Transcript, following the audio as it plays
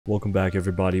Welcome back,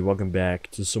 everybody. Welcome back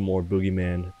to some more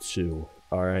Boogeyman 2.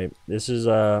 Alright, this is,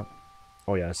 oh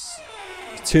yes.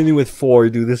 Continue with 4,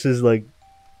 dude. This is, like,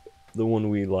 the one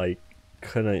we, like,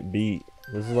 couldn't beat.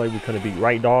 This is, like, we couldn't beat.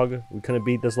 Right, dog? We couldn't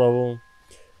beat this level.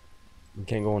 We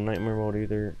can't go in nightmare mode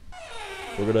either.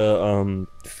 We're gonna,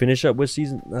 finish up with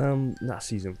not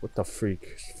season. What the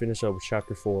freak? Finish up with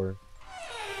chapter 4. Or,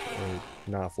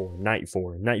 not 4. Night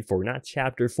 4. Night 4. Not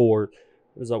chapter 4.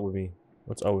 What is up with me?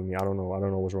 What's up with me? I don't know. I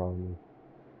don't know what's wrong with me.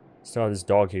 Still have this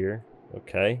dog here.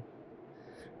 Okay.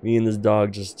 Me and this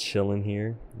dog just chilling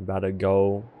here. About to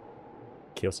go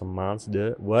kill some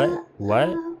monster. What?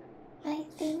 What? I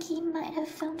think he might have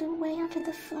found a way onto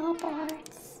the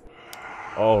floorboards.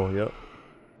 Oh, yep.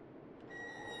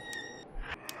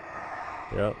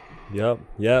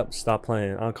 Yep. Stop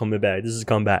playing. I'm coming back. This is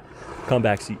comeback.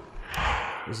 Comeback seat.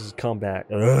 This is comeback.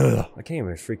 Ugh. I can't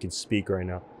even freaking speak right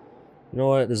now. You know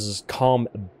what? This is I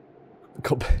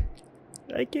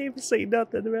can't even say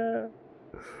nothing, man.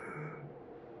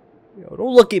 Yo,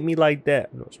 don't look at me like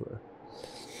that. No, I swear.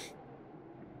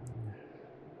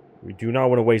 We do not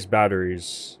want to waste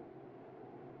batteries.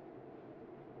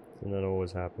 And that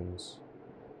always happens.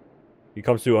 He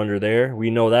comes through under there. We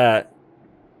know that.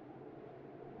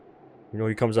 You know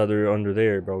he comes out there under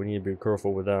there, bro. We need to be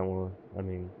careful with that one. I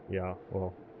mean, yeah.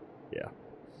 Well, yeah.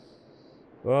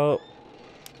 Well.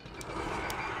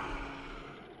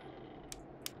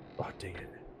 Oh, dang it.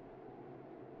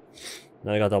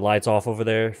 Now I got the lights off over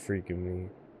there. Freaking me.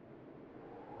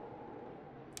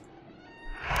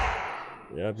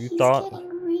 Yeah, you thought. He's getting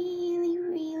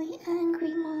really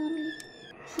angry, Mommy.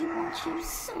 He wants you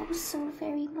so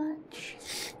very much.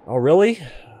 Oh, really?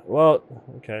 Well,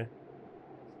 okay.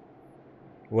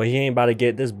 Well, he ain't about to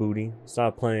get this booty.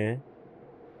 Stop playing.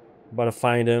 About to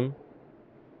find him.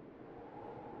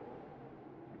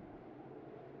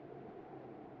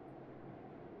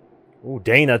 Oh,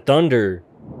 dang, that thunder.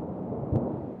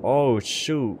 Oh,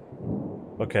 shoot.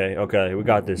 Okay, we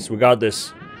got this. We got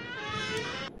this.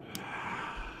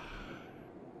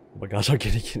 Oh my gosh, I'm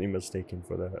getting mistaken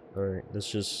for that. Alright,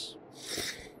 let's just...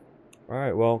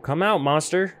 Alright, well, come out,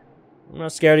 monster. I'm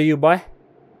not scared of you, boy.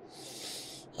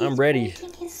 I'm ready. He's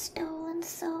breaking his stolen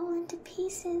soul into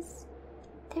pieces.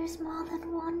 There's more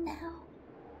than one now.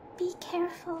 Be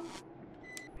careful.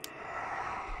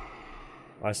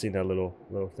 I seen that little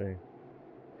thing.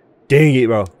 Dang it,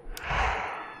 bro.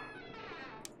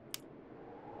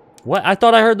 What? I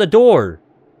thought I heard the door.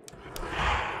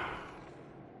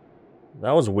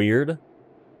 That was weird.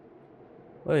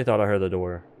 I thought I heard the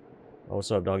door. Oh,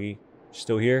 what's up, doggy?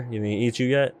 Still here? You didn't eat you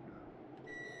yet?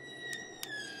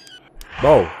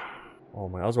 Whoa. Oh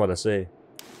my, I was about to say.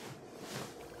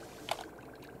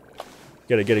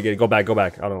 Get it. Go back.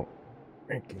 I don't.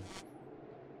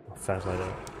 Fast like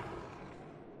that.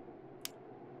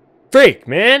 Freak,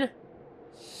 man!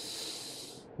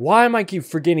 Why am I keep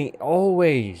forgetting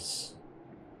always?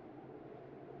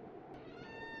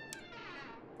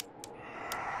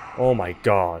 Oh my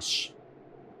gosh.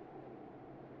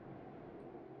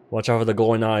 Watch out for the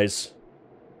glowing eyes.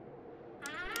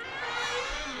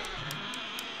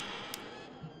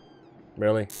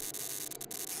 Really?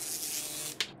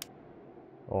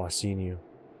 Oh, I seen you.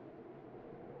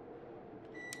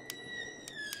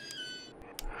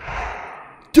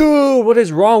 Dude, what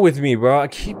is wrong with me, bro?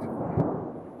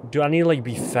 Dude, I need to, like,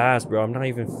 be fast, bro. I'm not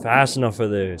even fast enough for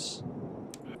this.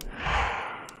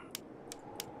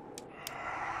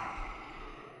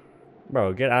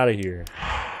 Bro, get out of here.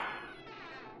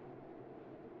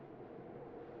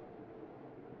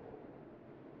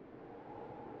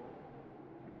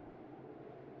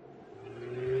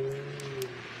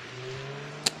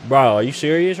 Bro, are you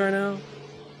serious right now?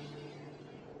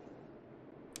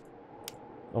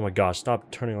 Oh my gosh, stop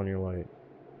turning on your light.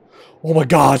 Oh my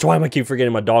gosh, why am I keep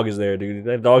forgetting my dog is there, dude?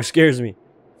 That dog scares me.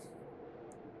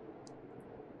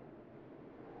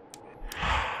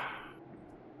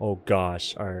 Oh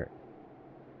gosh, alright.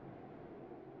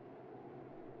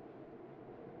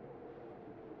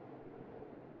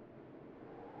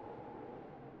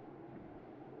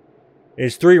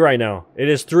 It's 3 right now. It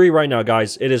is 3 right now,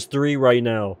 guys. It is 3 right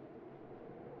now.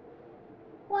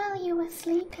 While you were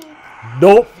sleeping.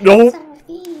 Nope. Some of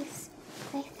these,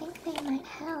 I think they might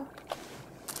help.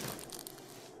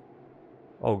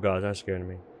 Oh god, that scared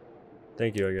me.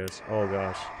 Thank you, I guess. Oh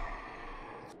gosh.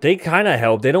 They kind of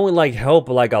help. They don't like help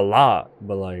like a lot,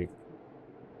 but like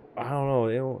I don't know.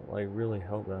 They don't like really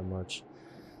help that much.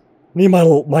 Need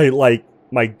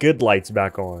my good lights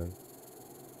back on.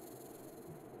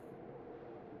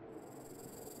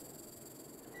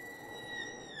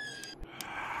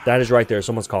 That is right there.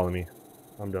 Someone's calling me.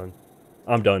 I'm done.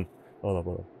 Hold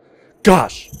up.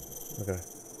 Gosh. Okay.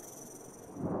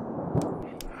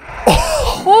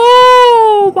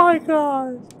 Oh my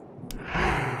god.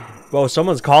 Bro,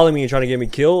 someone's calling me and trying to get me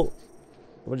killed.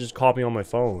 Someone just called me on my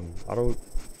phone. I don't...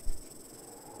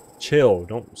 Chill.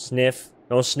 Don't sniff.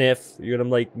 Don't sniff. You're gonna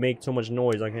like make so much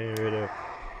noise. I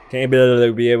can't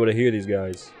be able to hear these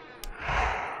guys.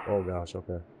 Oh gosh,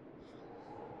 okay.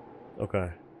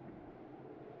 Okay.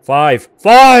 5!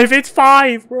 5! It's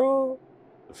 5, bro!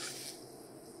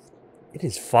 It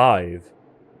is 5.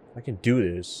 I can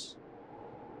do this.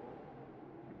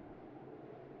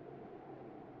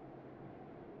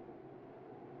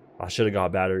 I should have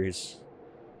got batteries.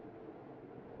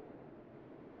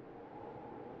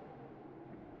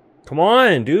 Come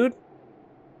on, dude.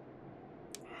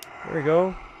 There we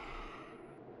go.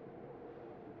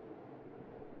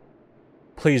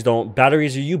 Please don't.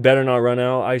 Batteries, you better not run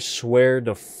out. I swear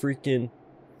to freaking...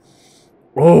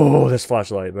 Oh, this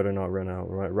flashlight better not run out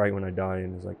right when I die.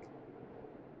 And it's like...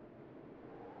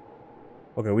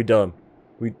 Okay, we done.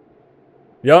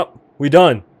 Yup, we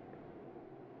done.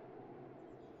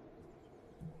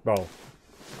 Bro.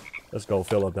 Let's go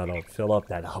fill up that up. Fill up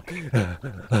that up.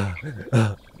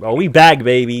 Bro, we back,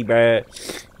 baby, bro.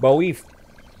 Bro, we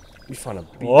finna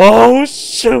beat. Oh,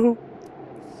 shoot.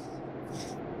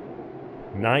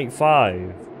 Night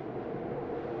 5.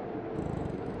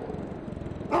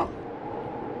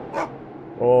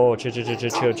 Oh, chill.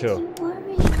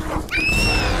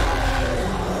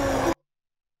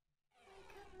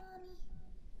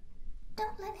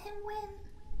 Don't let him win.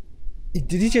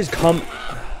 Did he just come?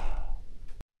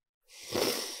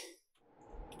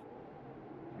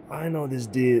 I know this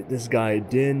guy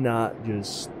did not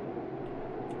just...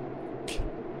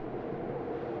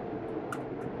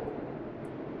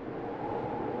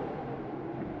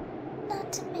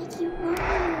 Not to make you worry or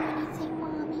anything,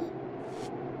 Mommy.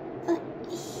 But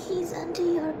he's under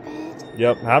your bed.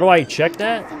 Yep. How do I check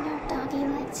that? And your doggy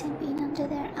likes him being under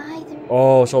there either.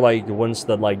 Oh, so like once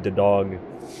the dog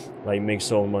like makes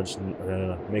so much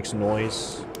makes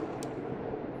noise.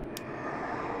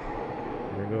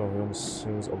 There we go. We almost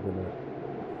opened it.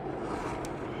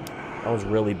 That was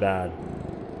really bad.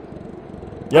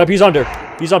 Yep, he's under.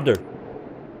 He's under.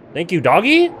 Thank you,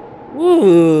 doggy.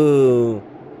 Woo.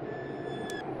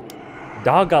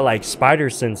 Dog got like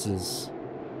spider senses.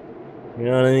 You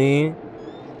know what I mean?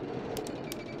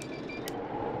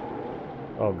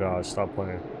 Oh gosh, stop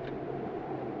playing.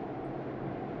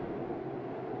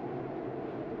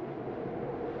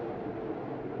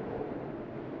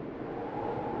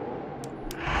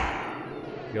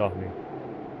 Get off me.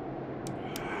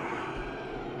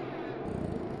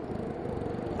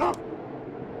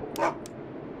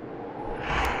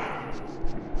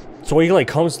 So he like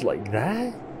comes like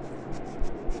that?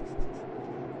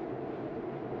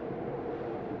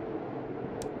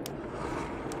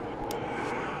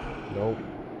 Nope.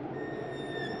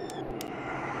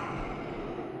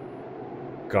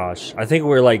 Gosh, I think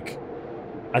we're like...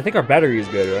 I think our battery is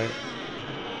good, right?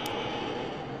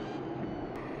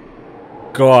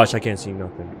 Gosh, I can't see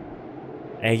nothing.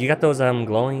 Hey, you got those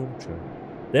glowing? Sure.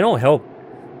 They don't help.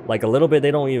 Like a little bit,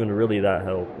 they don't even really that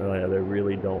help. They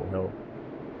really don't help.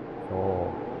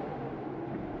 Oh.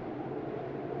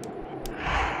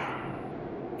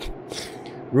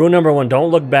 Rule number 1,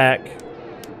 don't look back.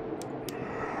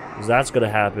 Because that's gonna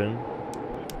happen.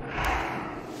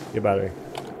 Get battery.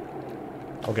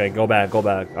 Okay, go back.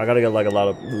 I gotta get like a lot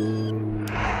of...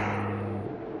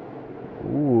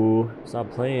 Ooh, stop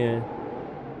playing.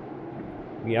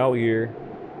 We out here.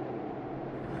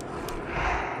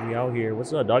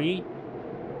 What's up, doggy?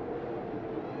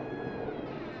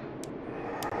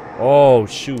 Oh,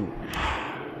 shoot.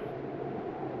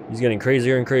 He's getting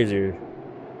crazier and crazier.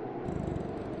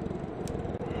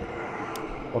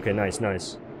 Okay, nice.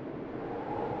 Nice.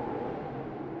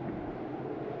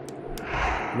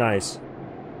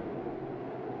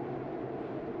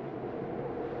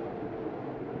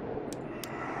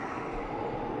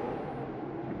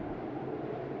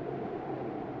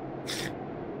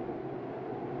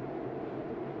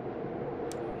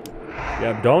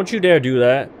 Yeah, don't you dare do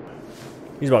that.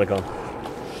 He's about to come.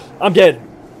 I'm dead.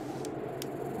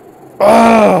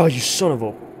 Oh, you son of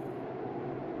a...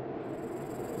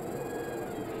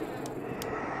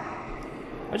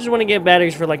 I just want to get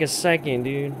batteries for like a second,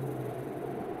 dude.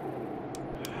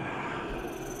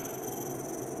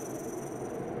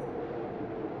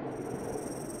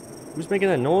 Who's making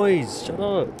that noise? Shut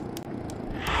up.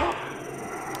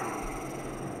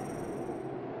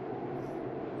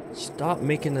 Stop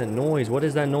making that noise. What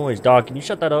is that noise? Dog, can you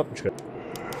shut that up?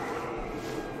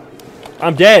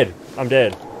 I'm dead.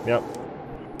 Yep.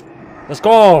 Let's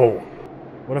go.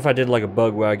 What if I did like a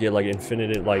bug where I get like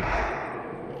infinite like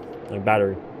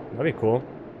battery? That'd be cool,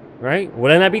 right?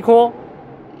 Wouldn't that be cool?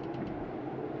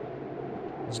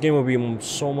 This game would be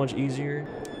so much easier.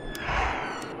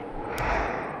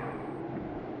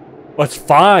 Oh, it's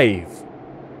 5.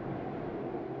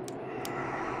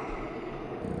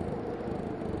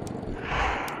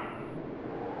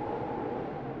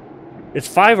 It's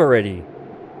 5 already.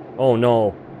 Oh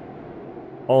no.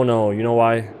 Oh no, you know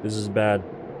why? This is bad.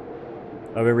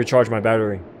 I haven't recharged my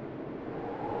battery.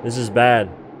 This is bad.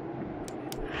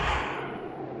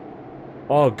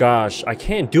 Oh gosh, I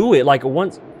can't do it like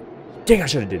once. Dang, I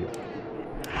should have did it.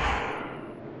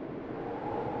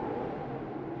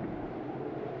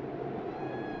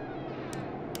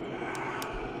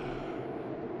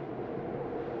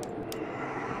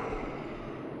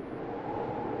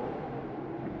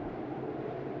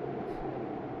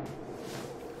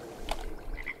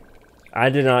 I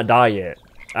did not die yet.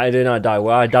 I did not die.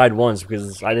 Well, I died once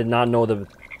because I did not know the...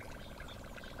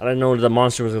 I didn't know the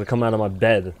monster was gonna come out of my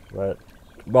bed, but...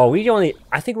 Well, I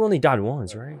think we only died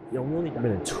once, right? Yeah, we only died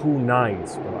in 2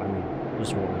 nights. Well, I mean,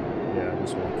 this one. Yeah,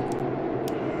 this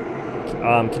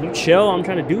one. Can you chill? I'm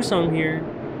trying to do something here.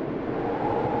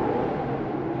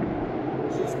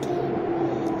 He's getting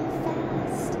really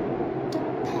fast.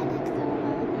 Don't panic though,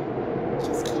 Mommy.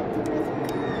 Just keep the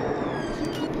rhythm going.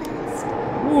 You get past.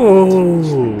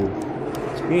 Whoa!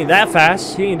 He ain't that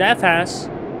fast. He ain't that fast.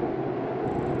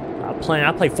 I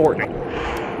play Fortnite.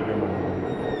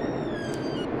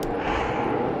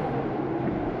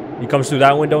 He comes through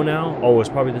that window now? Oh, it's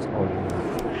probably this. Oh, no.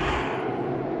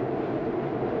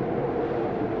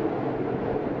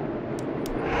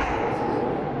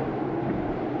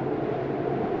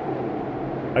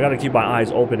 I gotta keep my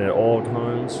eyes open at all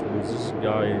times because this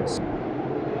guy is.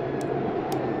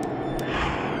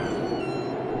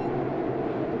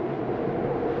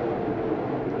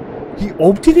 He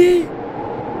opened it?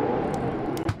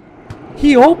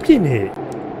 He opened it!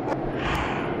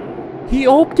 He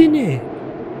opened it!